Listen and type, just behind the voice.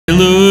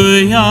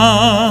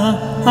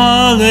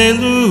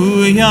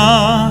Alleluia,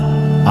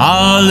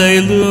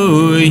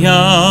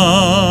 alleluia,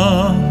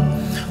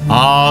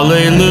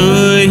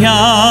 alleluia,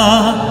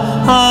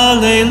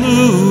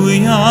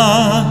 alleluia,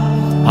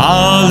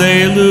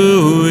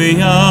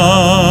 alleluia.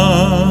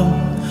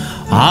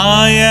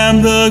 I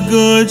am the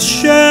good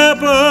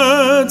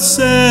shepherd,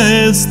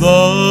 says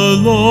the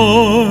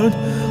Lord.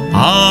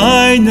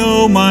 I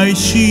know my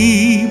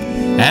sheep,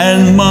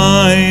 and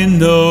mine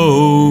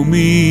know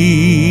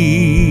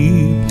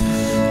me.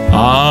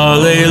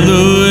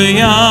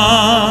 Alleluia,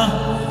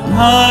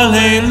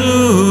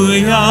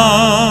 alleluia,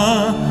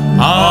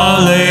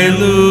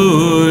 alleluia.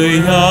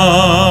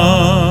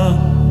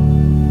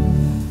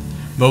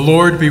 The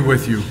Lord be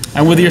with you.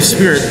 And with your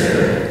spirit.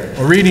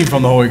 A reading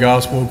from the Holy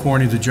Gospel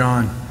according to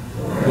John.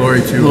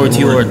 Glory to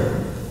you, Lord.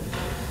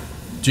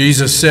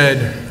 Jesus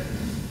said,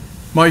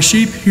 "My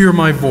sheep hear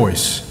my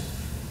voice.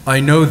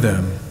 I know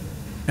them,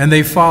 and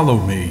they follow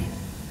me.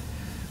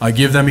 I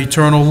give them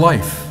eternal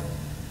life,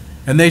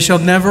 and they shall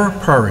never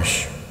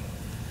perish.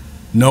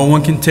 No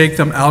one can take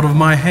them out of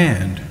my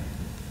hand.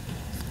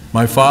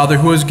 My Father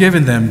who has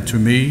given them to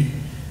me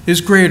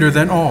is greater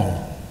than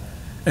all,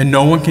 and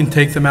no one can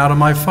take them out of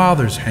my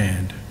Father's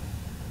hand.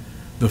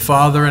 The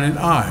Father and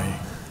I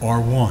are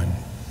one."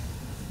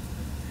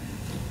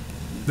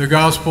 The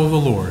Gospel of the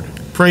Lord.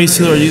 Praise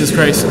to the Lord Jesus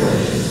Christ.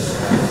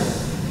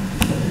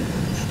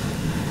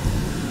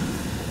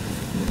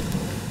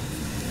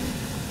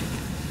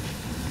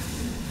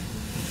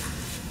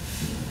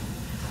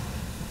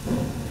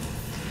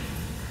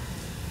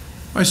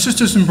 My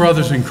sisters and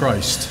brothers in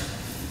Christ,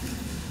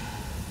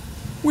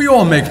 we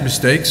all make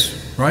mistakes,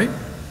 right?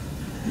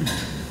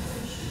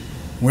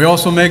 We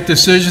also make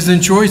decisions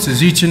and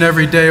choices each and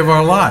every day of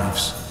our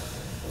lives.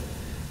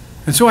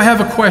 And so I have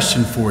a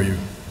question for you.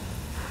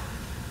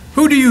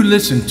 Who do you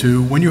listen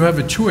to when you have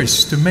a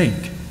choice to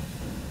make?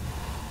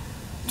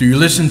 Do you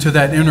listen to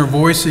that inner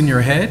voice in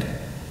your head?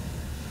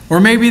 Or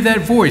maybe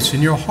that voice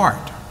in your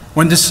heart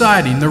when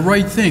deciding the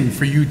right thing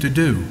for you to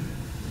do?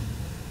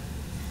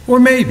 Or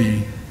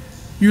maybe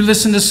you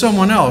listen to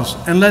someone else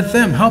and let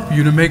them help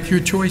you to make your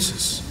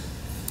choices.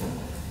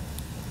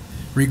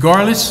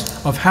 Regardless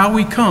of how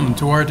we come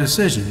to our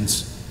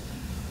decisions,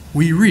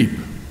 we reap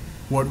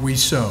what we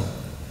sow.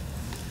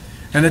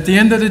 And at the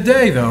end of the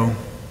day, though,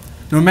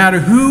 no matter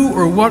who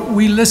or what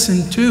we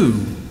listen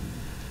to,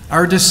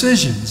 our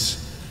decisions,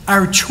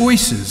 our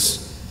choices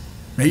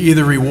may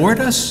either reward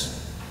us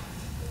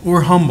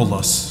or humble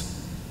us.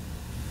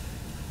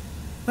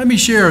 Let me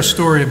share a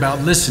story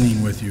about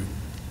listening with you.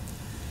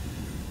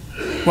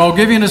 While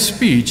giving a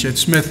speech at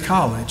Smith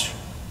College,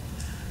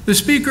 the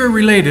speaker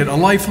related a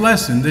life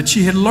lesson that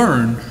she had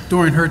learned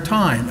during her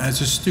time as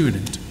a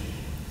student.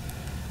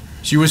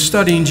 She was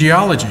studying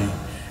geology,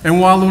 and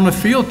while on a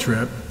field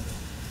trip,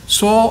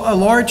 saw a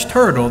large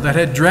turtle that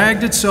had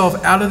dragged itself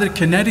out of the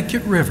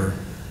Connecticut River,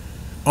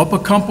 up a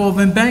couple of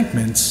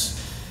embankments,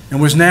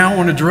 and was now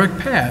on a direct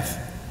path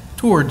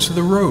towards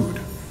the road.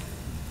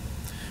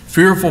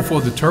 Fearful for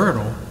the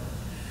turtle,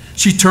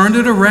 she turned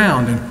it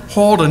around and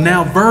hauled a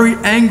now very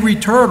angry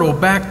turtle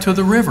back to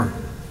the river.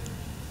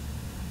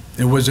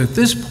 It was at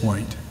this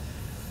point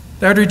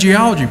that her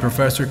geology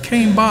professor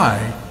came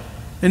by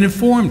and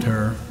informed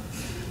her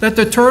that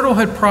the turtle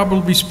had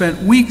probably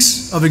spent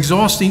weeks of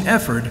exhausting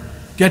effort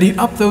getting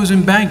up those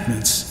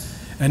embankments,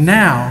 and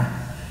now,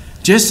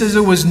 just as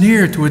it was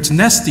near to its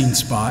nesting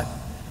spot,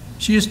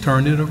 she has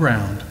turned it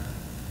around.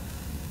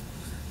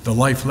 The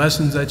life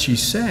lessons that she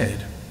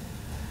said,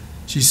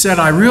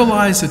 "I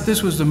realized that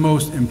this was the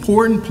most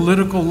important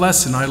political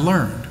lesson I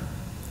learned,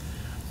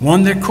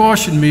 one that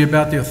cautioned me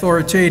about the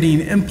authoritarian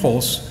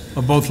impulse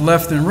of both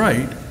left and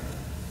right.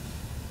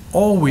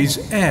 Always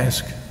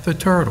ask the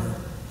turtle."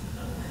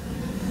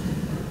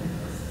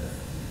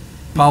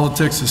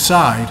 Politics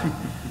aside,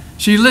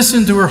 she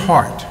listened to her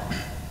heart.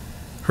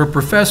 Her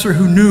professor,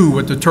 who knew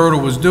what the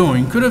turtle was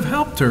doing, could have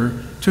helped her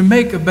to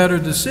make a better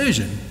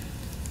decision,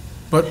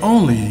 but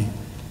only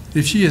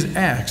if she has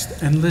asked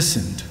and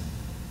listened.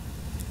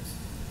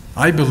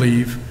 I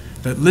believe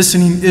that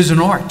listening is an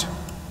art,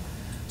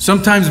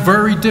 sometimes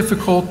very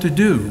difficult to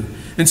do,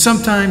 and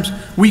sometimes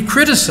we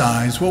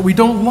criticize what we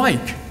don't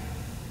like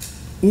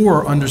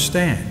or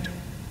understand.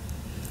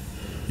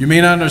 You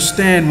may not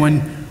understand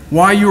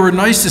why you are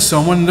nice to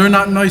someone and they're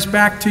not nice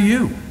back to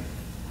you.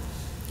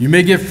 You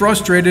may get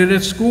frustrated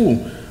at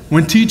school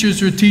when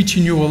teachers are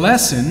teaching you a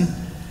lesson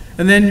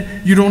and then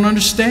you don't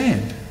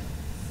understand.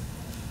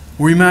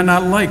 Or you might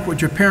not like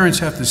what your parents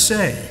have to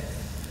say,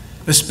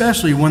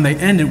 especially when they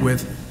end it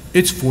with,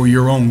 "It's for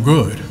your own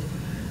good."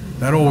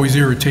 That always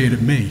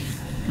irritated me.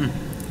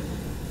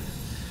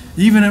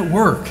 Even at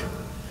work,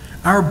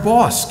 our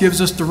boss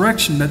gives us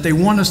direction that they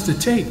want us to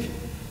take,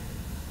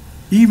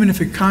 even if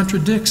it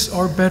contradicts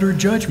our better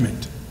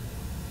judgment.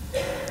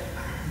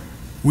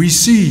 We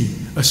see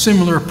a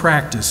similar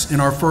practice in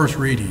our first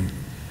reading.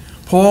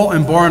 Paul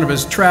and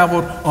Barnabas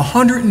traveled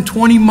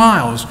 120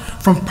 miles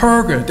from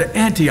Perga to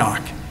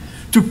Antioch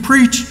to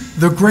preach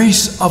the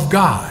grace of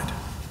God.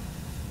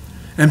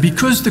 And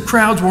because the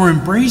crowds were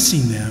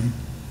embracing them,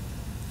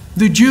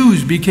 The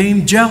Jews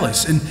became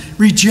jealous and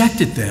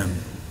rejected them.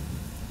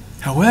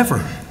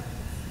 However,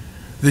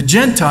 the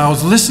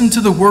Gentiles listened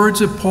to the words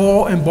that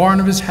Paul and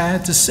Barnabas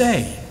had to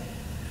say,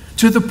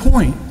 to the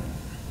point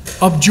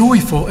of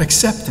joyful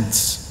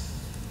acceptance.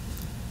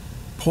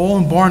 Paul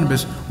and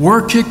Barnabas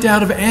were kicked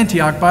out of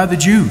Antioch by the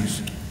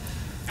Jews.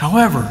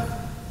 However,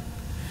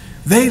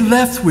 they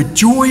left with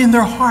joy in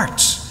their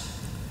hearts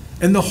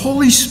and the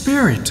Holy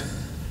Spirit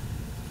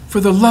for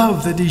the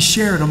love that he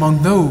shared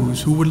among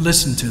those who would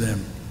listen to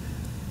them.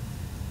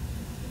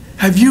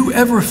 Have you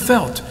ever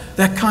felt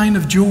that kind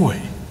of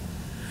joy,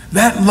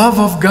 that love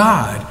of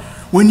God,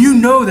 when you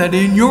know that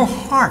in your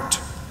heart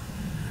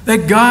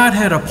that God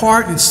had a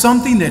part in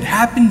something that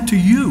happened to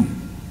you?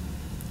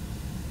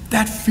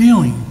 That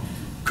feeling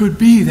could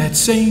be that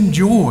same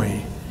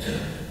joy,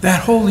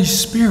 that Holy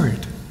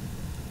Spirit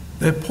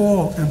that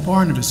Paul and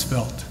Barnabas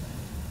felt.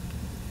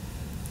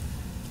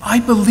 I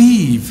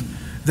believe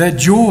that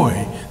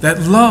joy, that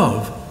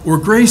love, or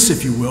grace,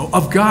 if you will,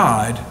 of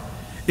God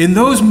in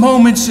those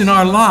moments in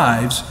our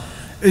lives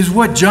is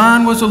what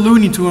John was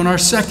alluding to in our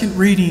second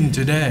reading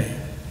today.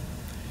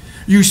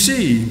 You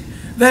see,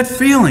 that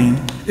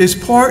feeling is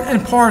part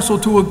and parcel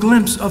to a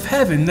glimpse of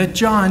heaven that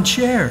John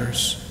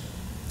shares.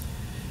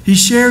 He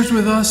shares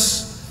with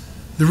us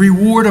the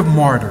reward of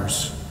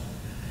martyrs.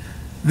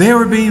 They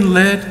are being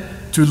led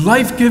to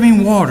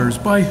life-giving waters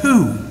by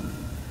who?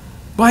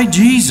 By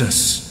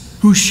Jesus,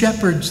 who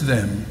shepherds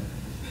them.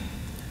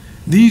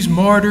 These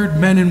martyred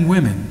men and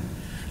women,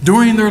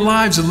 during their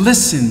lives,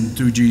 listened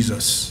to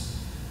Jesus.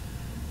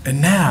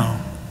 And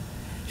now,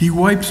 he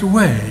wipes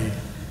away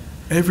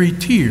every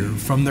tear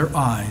from their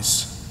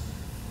eyes,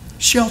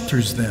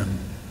 shelters them.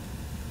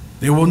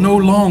 They will no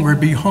longer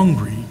be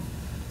hungry,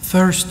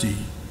 thirsty,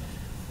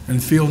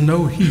 and feel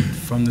no heat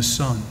from the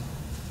sun.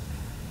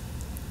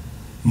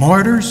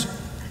 Martyrs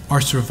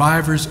are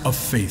survivors of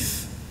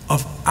faith,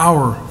 of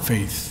our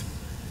faith.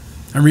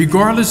 And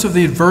regardless of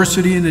the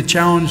adversity and the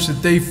challenge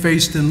that they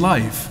faced in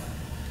life,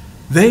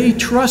 they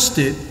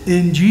trusted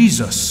in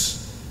Jesus.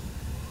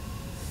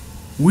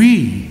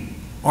 We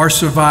are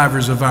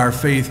survivors of our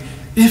faith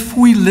if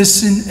we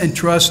listen and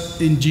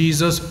trust in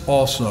Jesus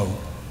also.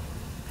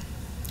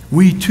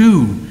 We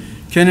too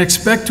can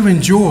expect to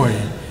enjoy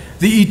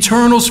the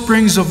eternal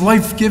springs of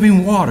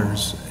life-giving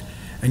waters,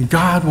 and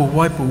God will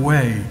wipe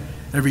away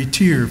every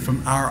tear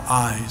from our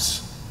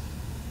eyes.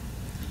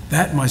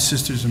 That, my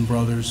sisters and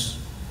brothers,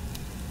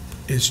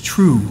 is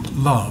true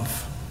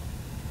love.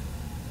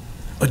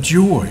 A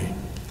joy,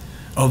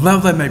 a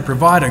love that may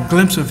provide a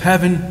glimpse of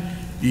heaven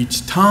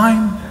each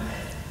time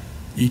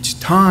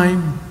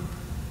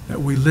that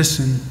we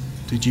listen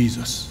to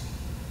Jesus.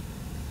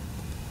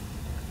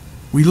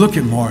 We look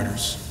at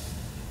martyrs,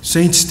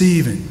 St.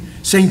 Stephen,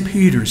 St.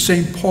 Peter,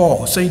 St.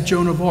 Paul, St.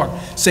 Joan of Arc,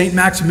 St.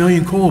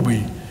 Maximilian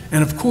Kolbe,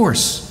 and of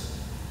course,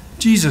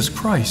 Jesus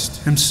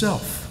Christ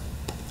himself.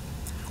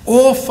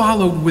 All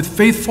followed with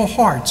faithful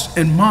hearts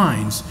and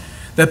minds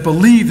that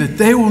believe that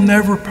they will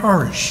never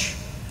perish.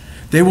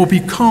 They will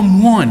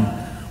become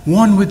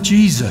one with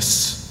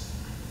Jesus,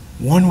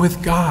 one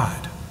with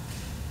God.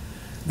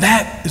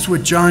 That is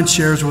what John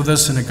shares with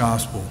us in the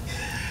gospel.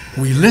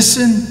 We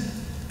listen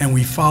and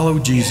we follow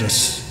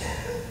Jesus.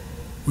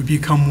 We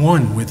become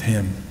one with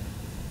him.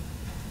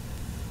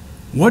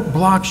 What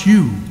blocks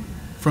you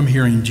from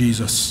hearing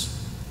Jesus?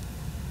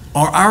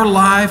 Are our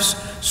lives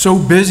so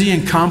busy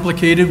and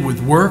complicated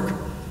with work,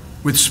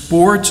 with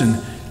sports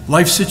and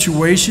life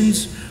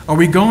situations? Are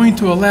we going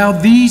to allow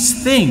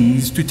these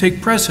things to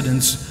take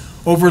precedence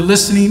over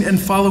listening and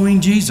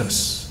following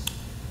Jesus?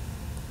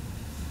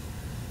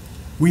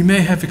 We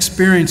may have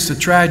experienced a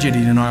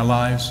tragedy in our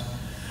lives,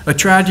 a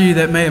tragedy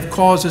that may have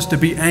caused us to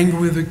be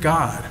angry with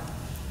God.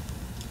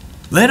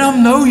 Let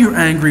him know you're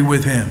angry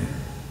with him.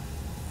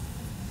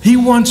 He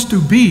wants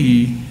to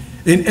be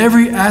in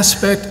every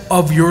aspect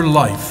of your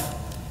life.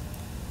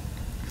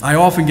 I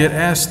often get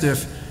asked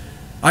if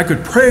I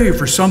could pray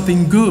for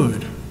something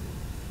good.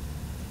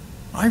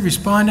 I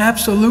respond,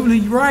 absolutely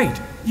right,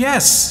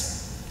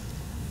 yes.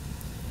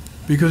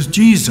 Because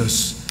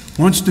Jesus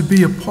wants to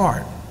be a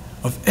part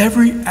of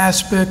every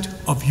aspect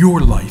of your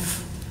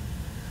life,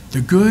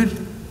 the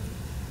good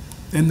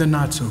and the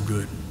not so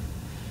good.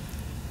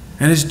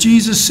 And as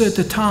Jesus said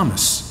to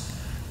Thomas,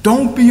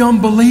 don't be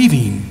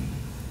unbelieving,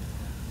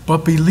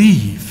 but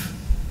believe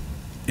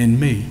in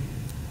me.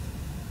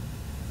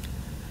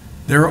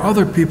 There are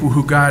other people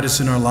who guide us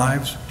in our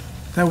lives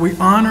that we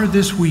honor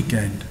this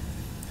weekend.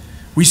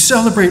 We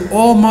celebrate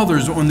all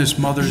mothers on this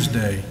Mother's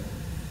Day,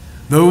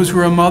 those who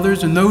are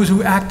mothers and those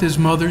who act as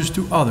mothers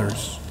to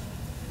others.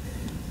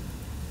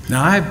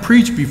 Now, I have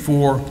preached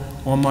before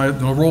on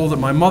the role that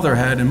my mother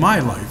had in my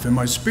life, in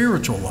my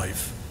spiritual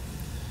life.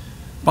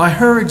 By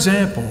her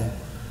example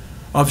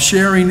of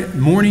sharing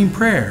morning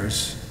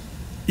prayers,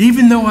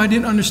 even though I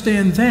didn't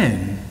understand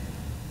then,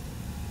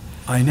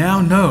 I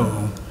now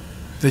know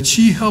that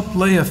she helped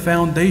lay a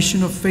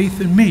foundation of faith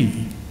in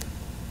me.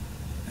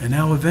 And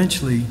now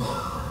eventually,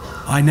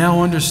 I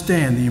now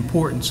understand the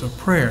importance of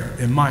prayer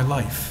in my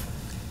life.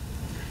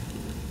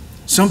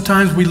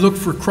 Sometimes we look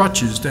for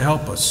crutches to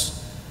help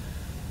us.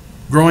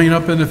 Growing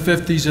up in the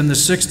 50s and the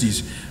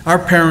 60s, our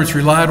parents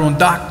relied on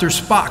Dr.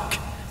 Spock,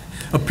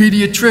 a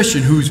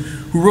pediatrician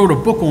who wrote a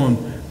book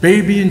on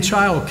baby and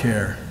child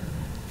care.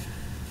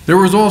 There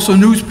was also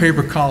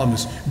newspaper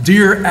columnists,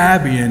 Dear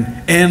Abby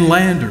and Ann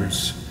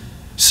Landers,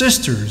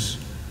 sisters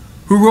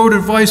who wrote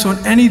advice on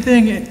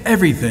anything and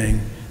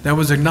everything that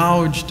was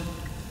acknowledged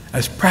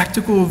as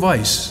practical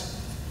advice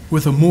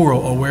with a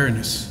moral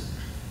awareness.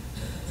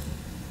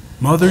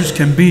 Mothers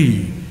can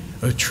be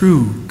a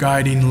true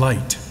guiding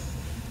light.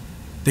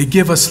 They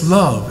give us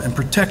love and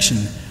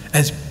protection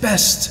as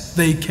best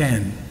they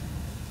can.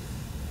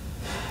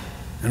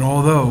 And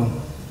although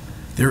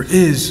there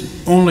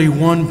is only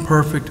one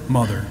perfect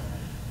mother,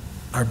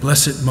 our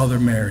Blessed Mother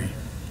Mary,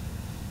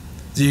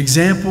 the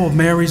example of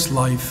Mary's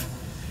life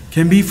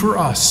can be for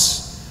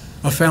us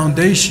a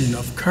foundation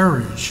of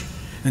courage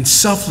and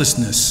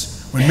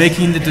selflessness when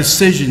making the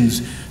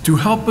decisions to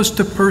help us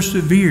to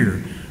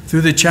persevere through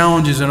the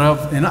challenges in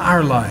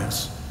our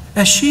lives,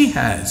 as she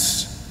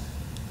has,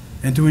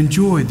 and to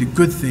enjoy the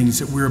good things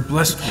that we are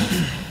blessed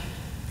with,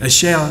 as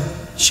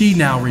she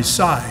now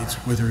resides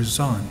with her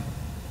Son.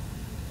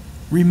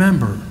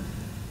 Remember,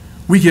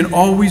 we can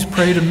always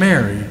pray to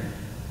Mary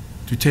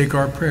to take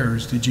our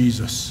prayers to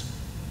Jesus.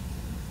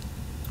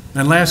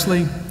 And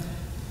lastly,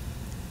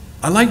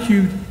 I'd like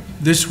you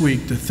this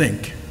week to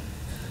think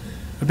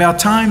about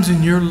times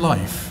in your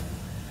life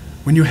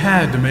when you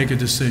had to make a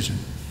decision.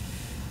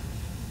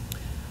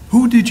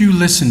 Who did you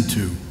listen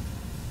to?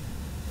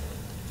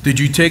 Did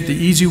you take the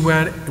easy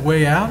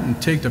way out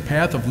and take the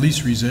path of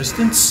least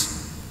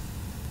resistance?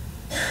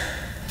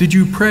 Did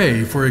you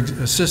pray for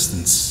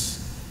assistance?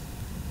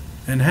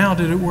 And how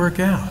did it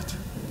work out?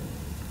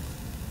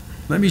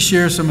 Let me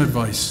share some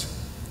advice.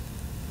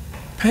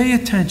 Pay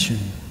attention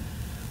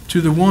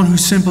to the one who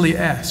simply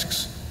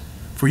asks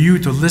for you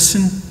to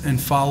listen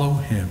and follow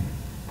him.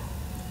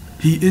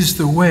 He is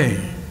the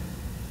way,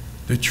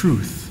 the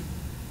truth,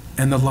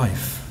 and the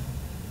life.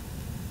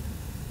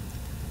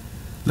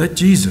 Let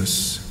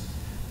Jesus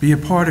be a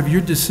part of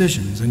your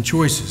decisions and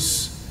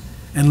choices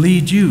and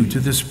lead you to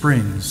the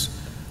springs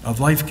of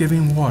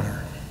life-giving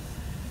water,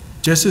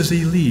 just as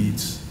he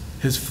leads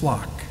his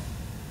flock.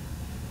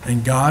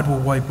 And God will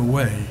wipe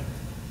away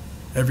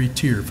every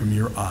tear from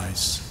your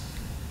eyes.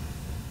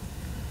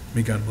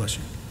 May God bless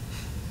you.